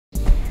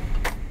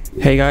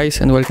Hey guys,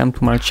 and welcome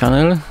to my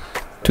channel.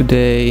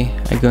 Today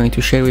I'm going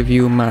to share with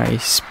you my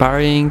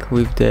sparring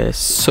with the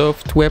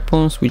soft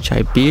weapons which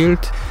I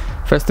built.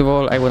 First of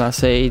all, I wanna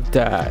say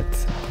that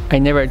I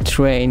never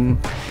trained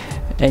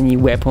any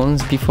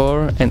weapons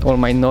before, and all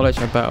my knowledge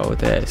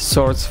about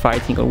swords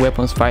fighting or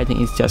weapons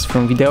fighting is just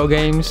from video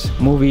games,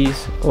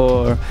 movies,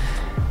 or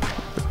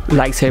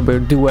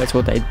lightsaber duels,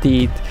 what I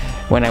did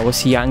when I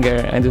was younger,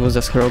 and it was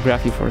just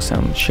choreography for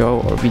some show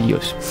or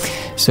videos.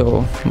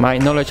 So my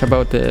knowledge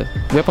about the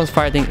weapons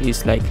fighting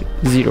is like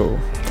zero.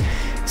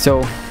 So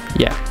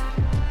yeah,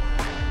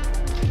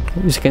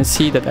 as you can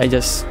see that I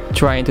just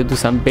trying to do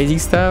some basic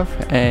stuff,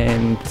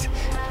 and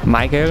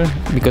Michael,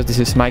 because this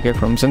is Michael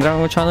from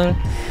Zen-Dragon channel,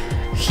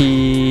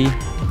 he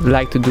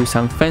like to do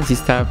some fancy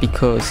stuff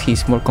because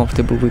he's more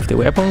comfortable with the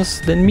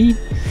weapons than me.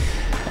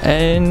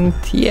 And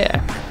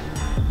yeah,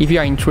 if you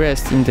are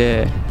interested in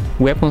the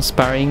weapon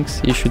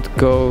sparrings, you should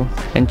go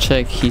and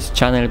check his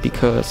channel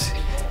because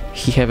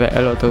he have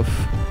a lot of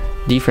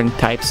different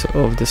types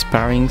of the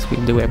sparrings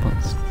with the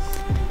weapons.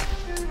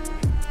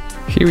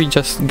 Here we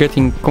just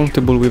getting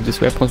comfortable with these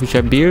weapons which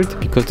I built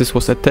because this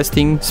was a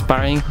testing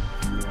sparring,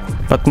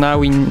 but now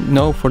we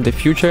know for the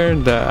future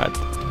that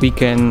we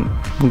can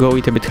go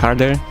it a bit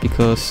harder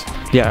because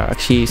they are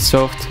actually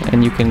soft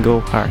and you can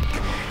go hard.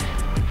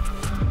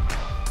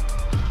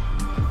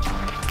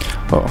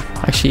 Oh,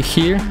 actually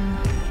here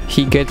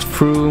he get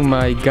through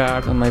my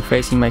guard on my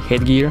face in my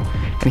headgear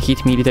and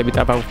hit me a little bit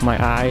above my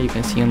eye. You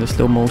can see on the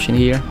slow motion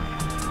here.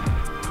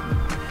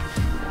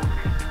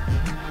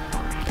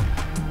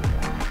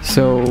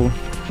 So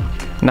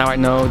now I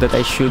know that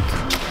I should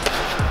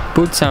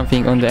put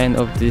something on the end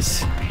of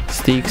this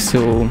stick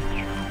so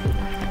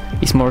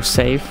it's more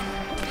safe,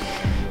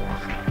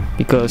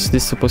 because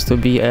this is supposed to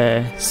be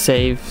a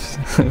safe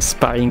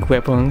sparring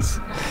weapons.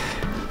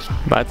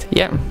 But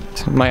yeah,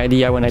 my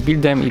idea when I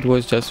built them, it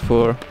was just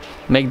for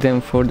make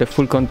them for the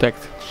full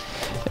contact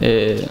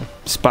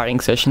sparring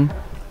session.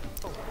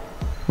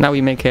 Now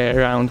we make a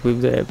round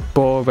with the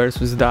bow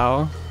versus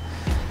dao,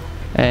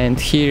 and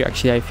here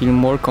actually I feel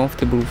more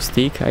comfortable with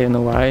stick. I don't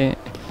know why.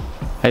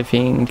 I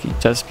think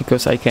just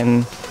because I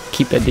can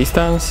keep a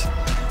distance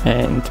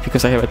and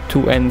because I have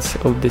two ends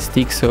of the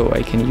stick, so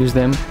I can use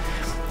them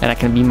and I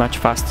can be much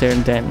faster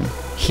than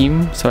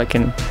him, so I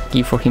can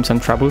give for him some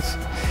troubles.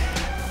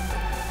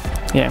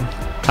 Yeah,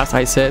 as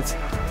I said,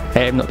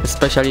 I am not a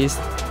specialist.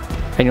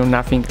 I know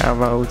nothing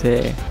about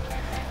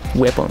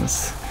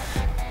weapons,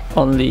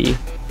 only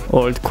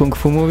old kung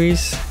fu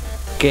movies,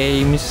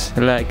 games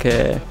like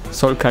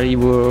Soul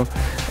Calibur,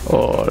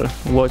 or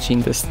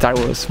watching the Star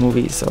Wars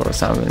movies or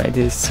something like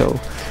this. So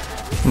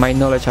my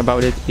knowledge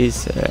about it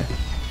is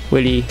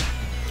really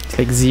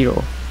like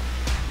zero.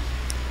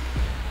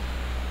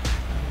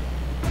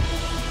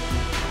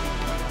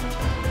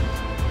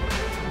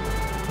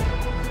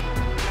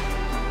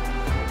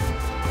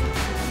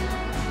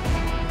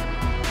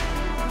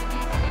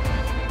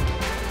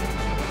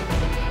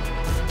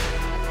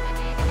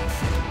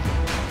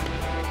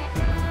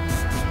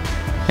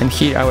 And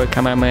here our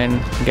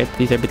cameraman get a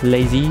little bit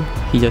lazy.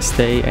 He just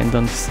stay and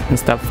don't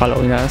stop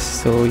following us,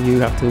 so you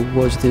have to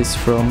watch this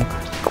from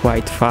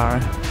quite far.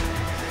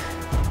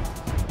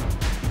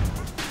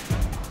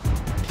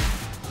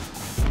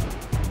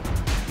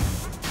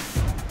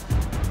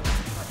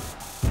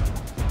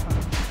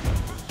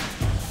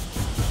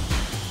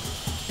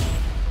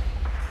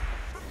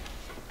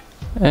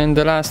 And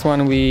the last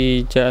one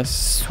we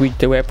just switch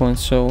the weapon,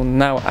 so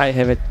now I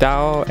have a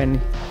dao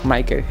and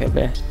Michael have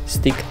a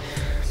stick.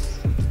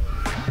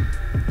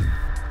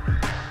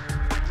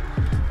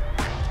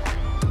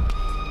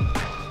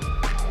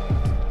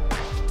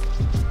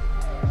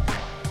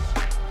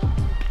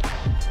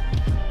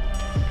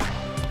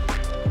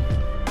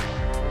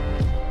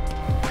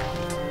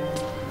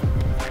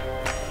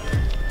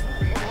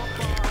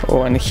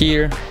 Oh, and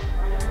here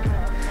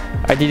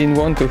I didn't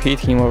want to hit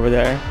him over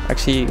there.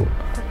 Actually,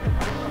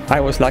 I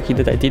was lucky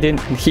that I didn't,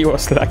 and he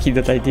was lucky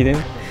that I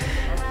didn't.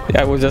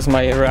 That was just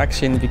my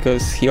reaction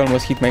because he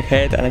almost hit my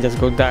head, and I just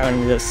go down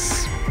and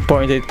just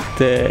pointed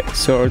the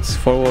swords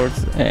forward,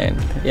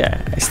 and yeah,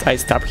 I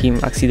stabbed him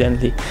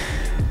accidentally.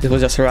 This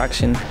was just a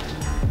reaction.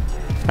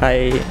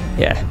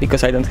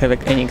 Because I don't have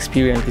any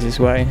experience, this is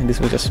why. This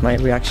was just my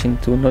reaction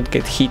to not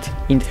get hit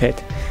in the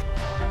head.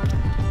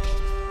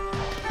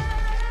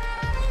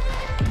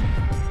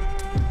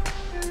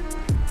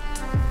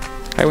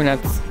 I will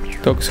not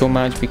talk so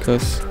much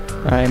because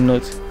I am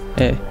not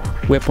a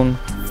weapon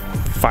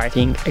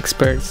fighting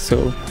expert,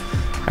 so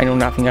I know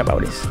nothing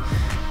about this.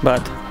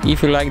 But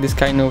if you like this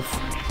kind of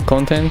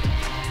content,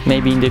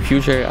 maybe in the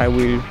future I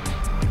will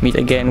meet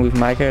again with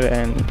Michael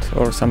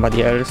or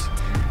somebody else,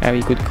 and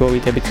we could go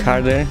it a bit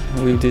harder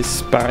with this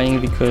sparring,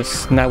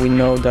 because now we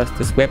know that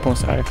these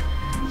weapons are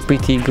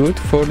pretty good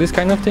for this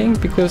kind of thing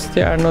because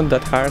they are not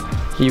that hard.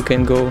 You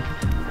can go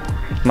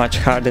much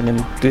harder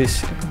than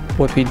this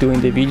what we do in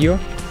the video.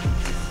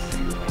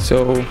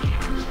 So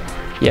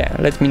yeah,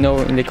 let me know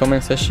in the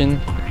comment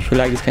section if you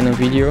like this kind of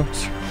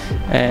videos,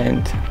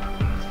 and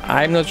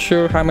I'm not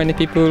sure how many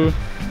people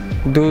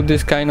do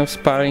this kind of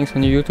sparrings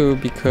on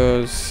YouTube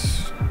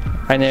because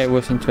I never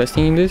was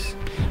interested in this,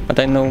 but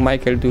I know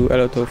Michael do a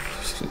lot of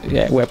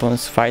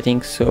weapons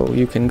fighting, so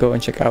you can go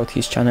and check out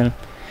his channel.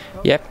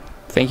 Yep,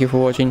 thank you for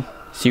watching,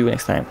 see you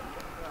next time.